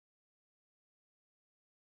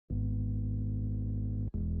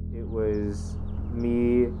was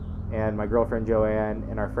me and my girlfriend Joanne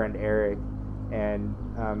and our friend Eric. And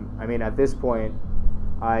I mean, at this point,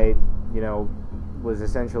 I, was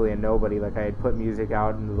essentially a nobody. Like, I had put music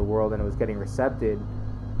out into the world and it was getting recepted,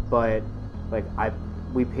 but like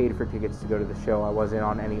we paid for tickets to go to the show. I wasn't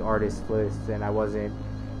on any artist lists and I wasn't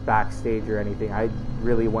backstage or anything. I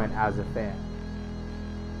really went as a fan.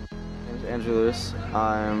 My name is Andrew Lewis.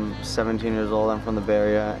 I'm 17 years old. I'm from the Bay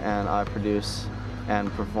Area and I produce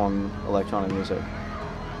and perform electronic music.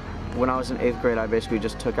 When I was in 8th grade, I basically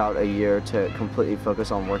just took out a year to completely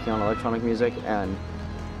focus on working on electronic music, and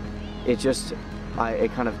it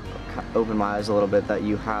kind of opened my eyes a little bit that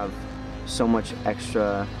you have so much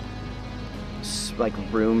extra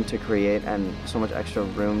room to create and so much extra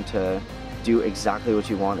room to do exactly what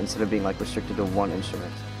you want instead of being restricted to one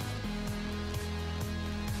instrument.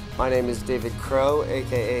 My name is David Crow,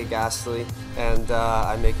 aka Ghastly, and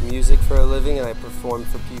I make music for a living and I perform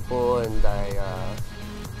for people, and I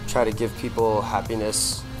try to give people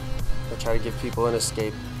happiness. I try to give people an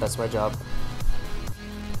escape. That's my job.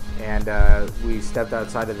 And we stepped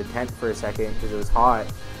outside of the tent for a second because it was hot,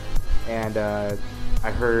 and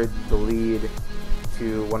I heard the lead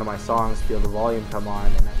to one of my songs, Feel the Volume, come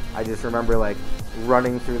on, and I just remember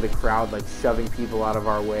running through the crowd, shoving people out of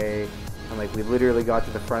our way, and we literally got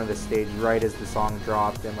to the front of the stage right as the song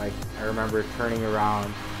dropped, and I remember turning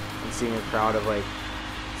around and seeing a crowd of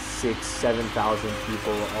 6,000 to 7,000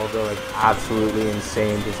 people all go absolutely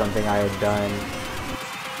insane to something I had done.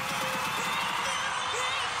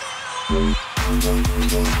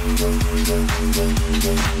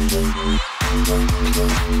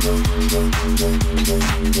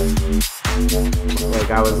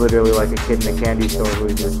 I was literally like a kid in a candy store who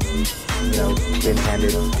had just, been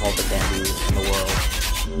handed all the candy in the world.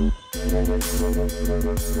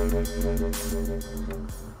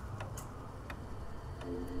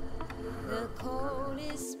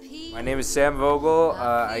 My name is Sam Vogel.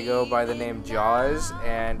 I go by the name Jaws,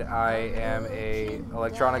 and I am a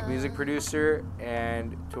electronic music producer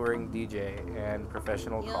and touring DJ and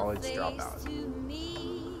professional college dropout.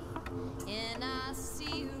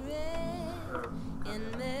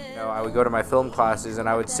 I would go to my film classes and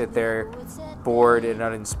I would sit there bored and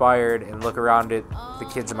uninspired and look around at the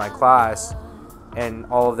kids in my class, and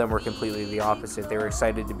all of them were completely the opposite. They were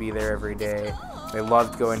excited to be there every day. They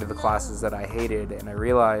loved going to the classes that I hated, and I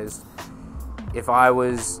realized if I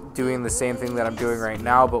was doing the same thing that I'm doing right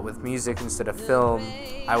now but with music instead of film,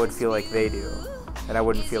 I would feel like they do, and I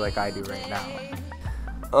wouldn't feel like I do right now.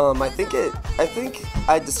 I think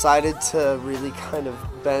I decided to really kind of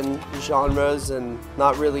bend genres and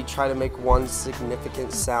not really try to make one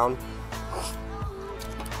significant sound.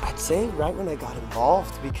 I'd say right when I got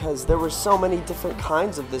involved, because there were so many different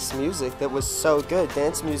kinds of this music that was so good.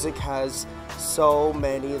 Dance music has so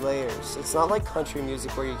many layers. It's not like country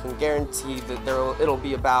music where you can guarantee that it'll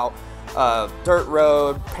be about a dirt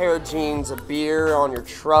road, pair of jeans, a beer on your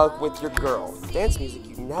truck with your girl. Dance music,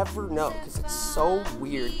 you never know because it's so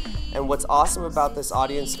weird. And what's awesome about this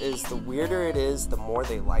audience is the weirder it is, the more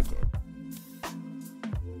they like it.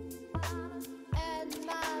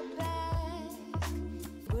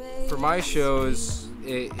 For my shows,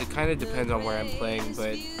 it kind of depends on where I'm playing,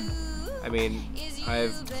 but I mean,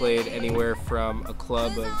 I've played anywhere from a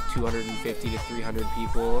club of 250 to 300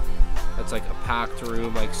 people, that's like a packed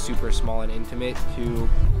room, like super small and intimate, to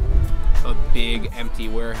a big empty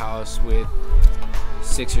warehouse with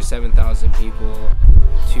 6,000 or 7,000 people,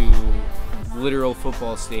 to literal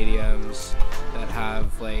football stadiums that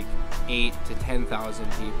have like 8,000 to 10,000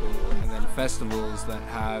 people, and then festivals that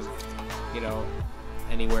have,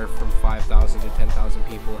 anywhere from 5,000 to 10,000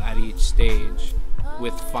 people at each stage,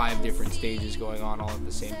 with 5 different stages going on all at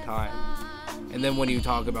the same time. And then when you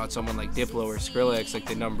talk about someone like Diplo or Skrillex,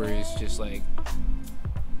 the numbers just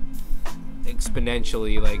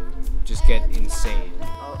exponentially just get insane.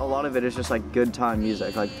 A lot of it is just good time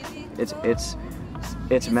music.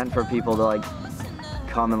 It's meant for people to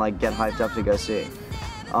come and get hyped up to go see.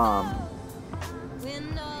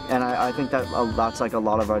 And I think that's a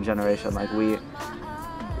lot of our generation.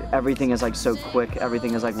 Everything is so quick,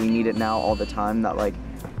 everything is we need it now all the time, that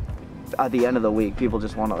at the end of the week people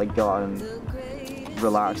just want to go out and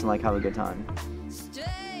relax and have a good time.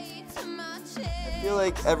 I feel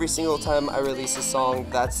like every single time I release a song,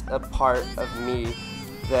 that's a part of me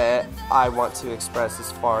that I want to express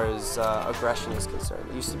as far as aggression is concerned.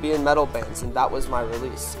 I used to be in metal bands, and that was my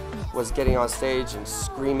release, was getting on stage and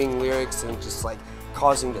screaming lyrics and just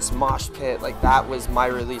causing this mosh pit. That was my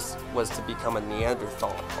release, was to become a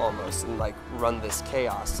Neanderthal almost, and run this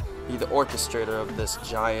chaos, be the orchestrator of this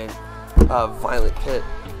giant violent pit.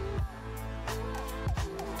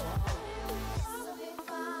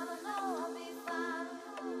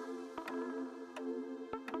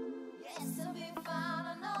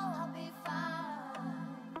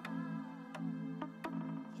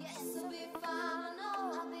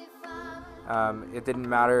 It didn't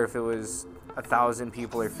matter if it was 1,000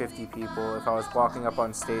 people or 50 people. If I was walking up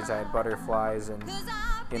on stage, I had butterflies and,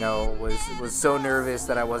 you know, was so nervous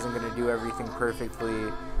that I wasn't going to do everything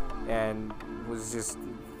perfectly and was just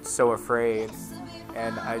so afraid.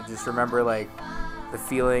 And I just remember, like, the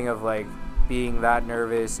feeling of, like, being that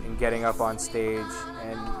nervous and getting up on stage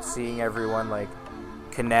and seeing everyone, like,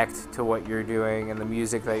 connect to what you're doing, and the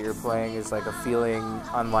music that you're playing is like a feeling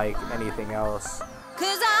unlike anything else.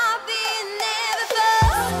 'Cause I've been there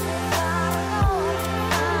before.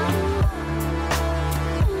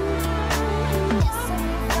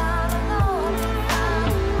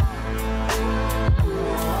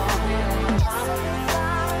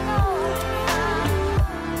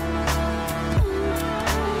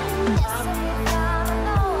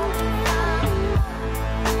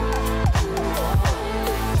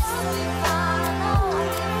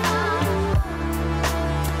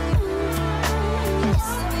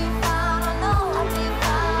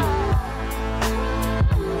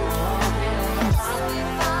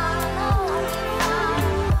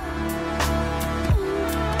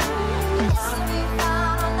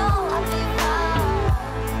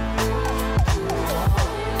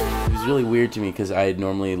 It was really weird to me because I had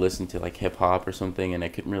normally listened to like hip hop or something and I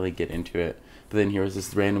couldn't really get into it. But then here was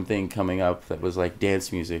this random thing coming up that was like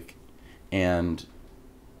dance music and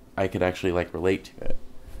I could actually like relate to it.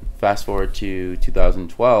 Fast forward to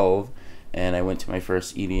 2012 and I went to my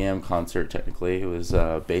first EDM concert. Technically it was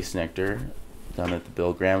Bass Nectar down at the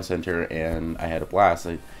Bill Graham Center and I had a blast.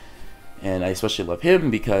 And I especially love him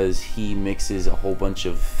because he mixes a whole bunch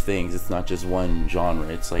of things. It's not just one genre.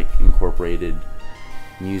 It's like incorporated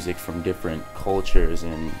music from different cultures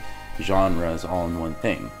and genres all in one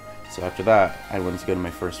thing. So after that, I went to go to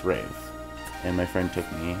my first rave. And my friend took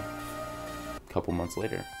me a couple months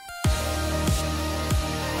later.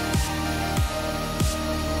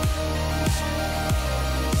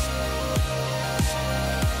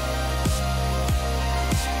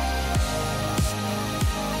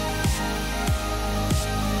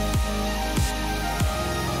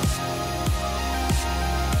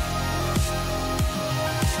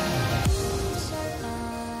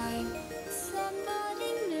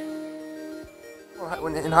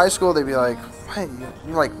 When in high school, they'd be like, "Hey,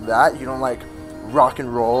 you like that? You don't like rock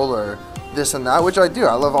and roll or this and that?" Which I do.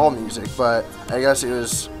 I love all music, but I guess it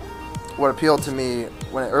was what appealed to me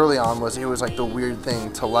when early on was it was like the weird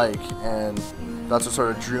thing to like, and that's what sort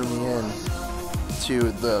of drew me in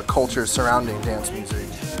to the culture surrounding dance music.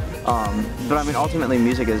 But I mean, ultimately,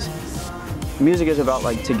 music is about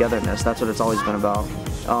like togetherness. That's what it's always been about.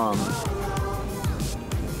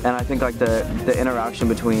 And I think like the interaction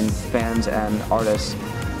between fans and artists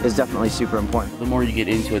is definitely super important. The more you get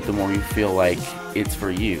into it, the more you feel like it's for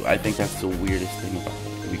you. I think that's the weirdest thing about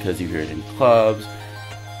it because you hear it in clubs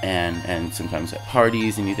and sometimes at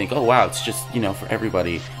parties and you think, oh wow, it's just, you know, for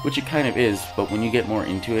everybody, which it kind of is, but when you get more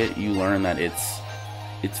into it, you learn that it's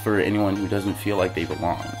for anyone who doesn't feel like they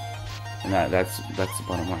belong. And that's the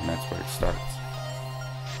bottom line, that's where it starts.